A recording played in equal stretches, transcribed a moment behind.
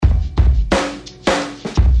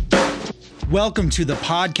Welcome to the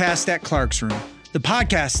podcast at Clark's Room. The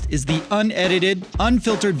podcast is the unedited,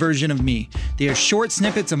 unfiltered version of me. They are short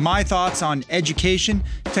snippets of my thoughts on education,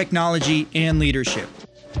 technology, and leadership.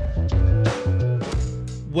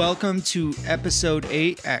 Welcome to episode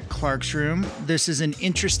 8 at Clark's Room. This is an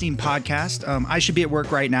interesting podcast. I should be at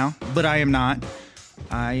work right now, but I am not.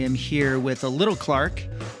 I am here with a little Clark,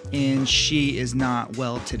 and she is not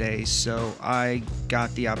well today, so I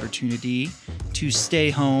got the opportunity to stay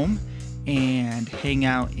home and hang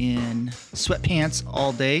out in sweatpants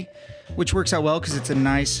all day, which works out well because it's a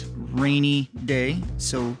nice rainy day,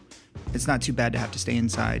 so it's not too bad to have to stay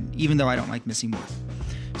inside, even though I don't like missing work.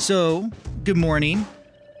 So, good morning.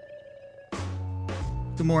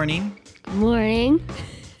 Good morning. Good morning.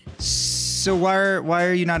 So why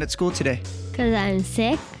are you not at school today? Because I'm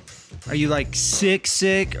sick. Are you like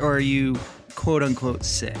sick, or are you quote unquote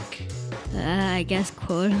sick? I guess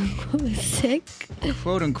quote unquote sick.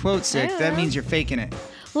 Quote unquote sick? That means you're faking it.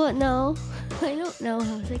 Well, no. I don't know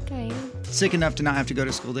how sick I am. Sick enough to not have to go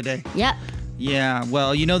to school today? Yep. Yeah,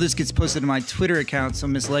 well, you know this gets posted to my Twitter account, so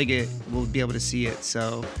Miss Leggett will be able to see it.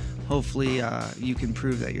 So hopefully you can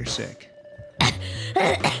prove that you're sick.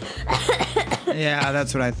 Yeah,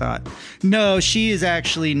 that's what I thought. No, she is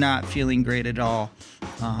actually not feeling great at all.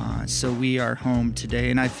 So we are home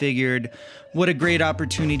today, and I figured what a great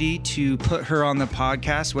opportunity to put her on the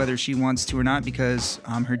podcast, whether she wants to or not, because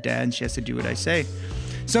I'm her dad and she has to do what I say.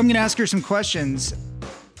 So I'm going to ask her some questions,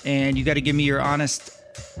 and you got to give me your honest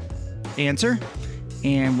answer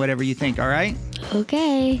and whatever you think, all right?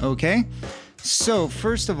 Okay. Okay. So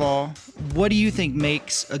first of all, what do you think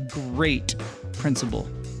makes a great principal?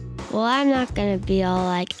 Well, I'm not going to be all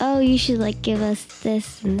like, oh, you should like give us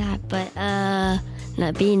this and that, but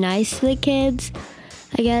not be nice to the kids,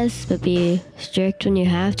 I guess, but be strict when you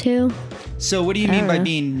have to. So what do you mean by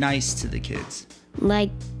being nice to the kids? Like,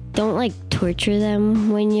 don't like torture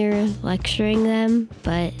them when you're lecturing them,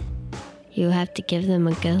 but you have to give them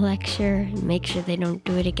a good lecture and make sure they don't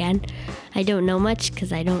do it again. I don't know much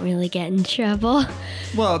because I don't really get in trouble.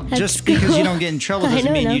 Well, just because you don't get in trouble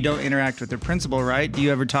doesn't mean you don't interact with the principal, right? Do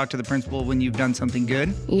you ever talk to the principal when you've done something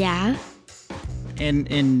good? Yeah.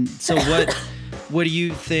 And so what do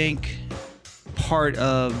you think part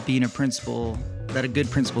of being a principal, that a good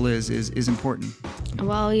principal is important?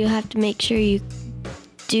 Well, you have to make sure you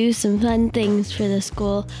do some fun things for the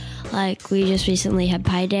school. Like, we just recently had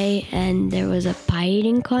Pie Day, and there was a pie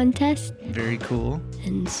eating contest. Very cool.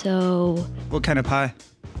 And so... What kind of pie?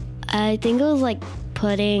 I think it was like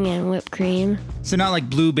pudding and whipped cream. So not like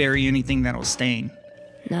blueberry, anything that'll stain?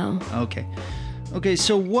 No. Okay,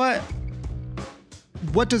 so what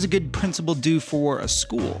does a good principal do for a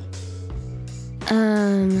school?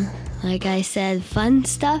 Like I said, fun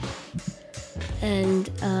stuff. And,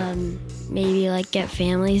 maybe like get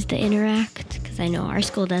families to interact, because I know our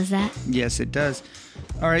school does that. Yes, it does.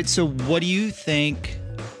 All right, so what do you think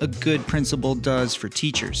a good principal does for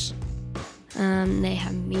teachers? They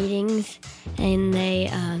have meetings, and they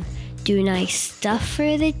do nice stuff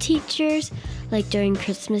for the teachers. Like during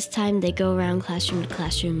Christmas time, they go around classroom to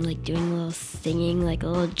classroom, like doing a little singing, like a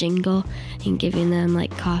little jingle, and giving them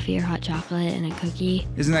like coffee or hot chocolate and a cookie.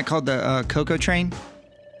 Isn't that called the Cocoa Train?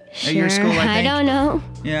 Sure, at your school, I think? I don't know.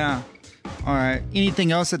 Yeah. All right.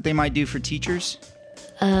 Anything else that they might do for teachers?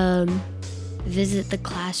 Visit the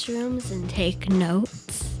classrooms and take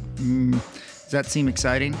notes. Does that seem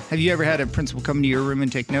exciting? Have you ever had a principal come to your room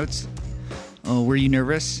and take notes? Oh, were you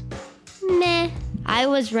nervous? Meh. I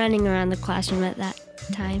was running around the classroom at that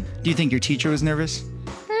time. Do you think your teacher was nervous?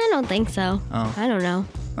 I don't think so. Oh. I don't know.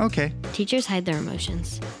 Okay. Teachers hide their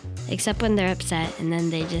emotions, except when they're upset, and then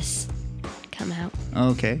they just come out.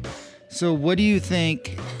 Okay. So what do you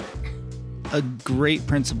think a great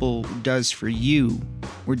principal does for you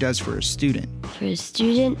or does for a student? For a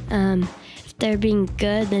student, if they're being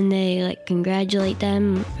good, then they like congratulate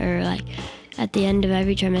them, or like at the end of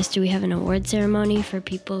every trimester we have an award ceremony for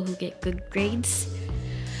people who get good grades.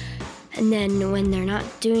 And then when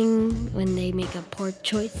they make a poor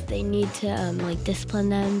choice, they need to like discipline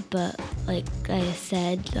them, but like I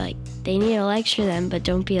said, like they need to lecture them, but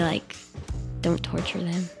don't torture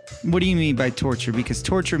them. What do you mean by torture? Because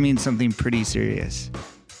torture means something pretty serious.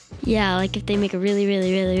 Yeah, like if they make a really,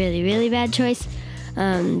 really, really, really, really bad choice,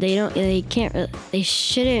 they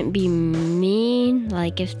shouldn't be mean.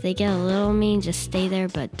 Like if they get a little mean, just stay there,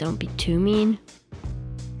 but don't be too mean.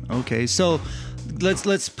 Okay, so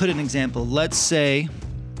let's put an example. Let's say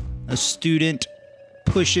a student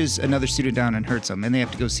pushes another student down and hurts them, and they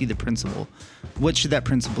have to go see the principal. What should that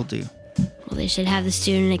principal do? Well, they should have the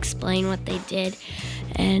student explain what they did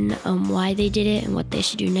and why they did it and what they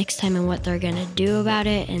should do next time and what they're going to do about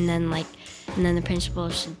it. And then, like, and then the principal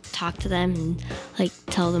should talk to them and like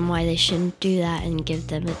tell them why they shouldn't do that and give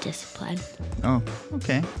them a discipline. Oh,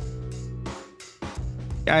 okay.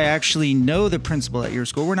 I actually know the principal at your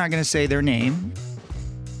school. We're not going to say their name.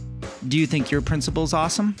 Do you think your principal's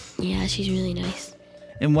awesome? Yeah, she's really nice.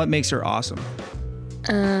 And what makes her awesome?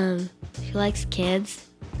 She likes kids.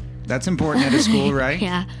 That's important at a school, right?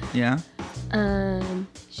 Yeah. Yeah?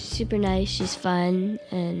 She's super nice. She's fun.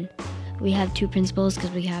 And we have 2 principals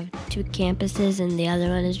because we have 2 campuses, and the other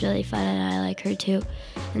one is really fun, and I like her too.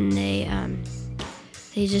 And they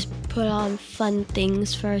just put on fun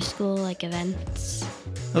things for our school, like events.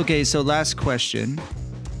 Okay, so last question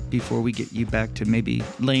before we get you back to maybe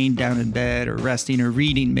laying down in bed or resting or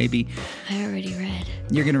reading maybe. I already read.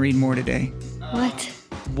 You're going to read more today. What?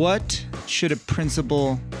 What should a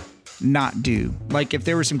principal not do? Like if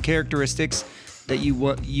there were some characteristics that you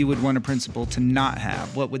would want a principal to not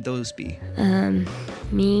have, what would those be?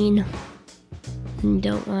 Mean.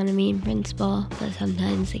 Don't want a mean principal, but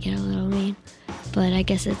sometimes they get a little mean. But I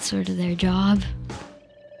guess it's sort of their job.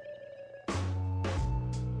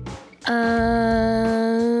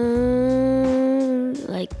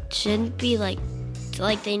 Shouldn't be like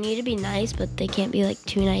they need to be nice, but they can't be like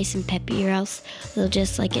too nice and peppy, or else they'll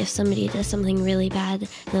just like, if somebody does something really bad,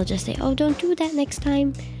 they'll just say, oh, don't do that next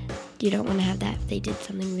time. You don't want to have that if they did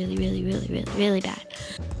something really, really, really, really, really bad.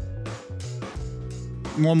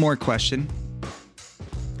 One more question.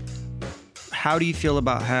 How do you feel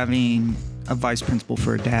about having a vice principal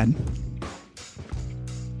for a dad?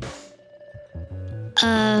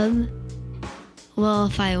 Well,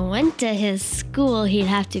 if I went to his school, he'd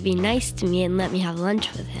have to be nice to me and let me have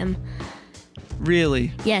lunch with him.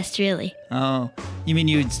 Really? Yes, really. Oh, you mean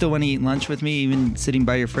you'd still want to eat lunch with me, even sitting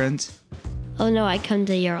by your friends? Oh, no, I come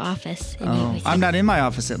to your office. And I'm not in my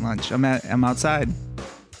office at lunch. I'm outside.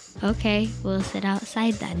 Okay, we'll sit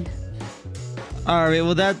outside then. All right,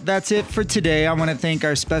 well, that's it for today. I want to thank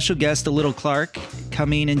our special guest, the little Clark,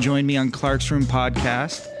 coming and join me on Clark's Room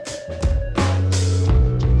podcast.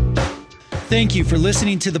 Thank you for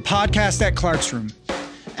listening to the podcast at Clark's Room.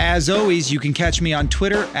 As always, you can catch me on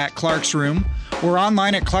Twitter at Clark's Room or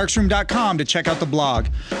online at clarksroom.com to check out the blog.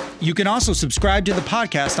 You can also subscribe to the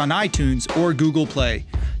podcast on iTunes or Google Play.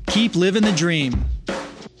 Keep living the dream.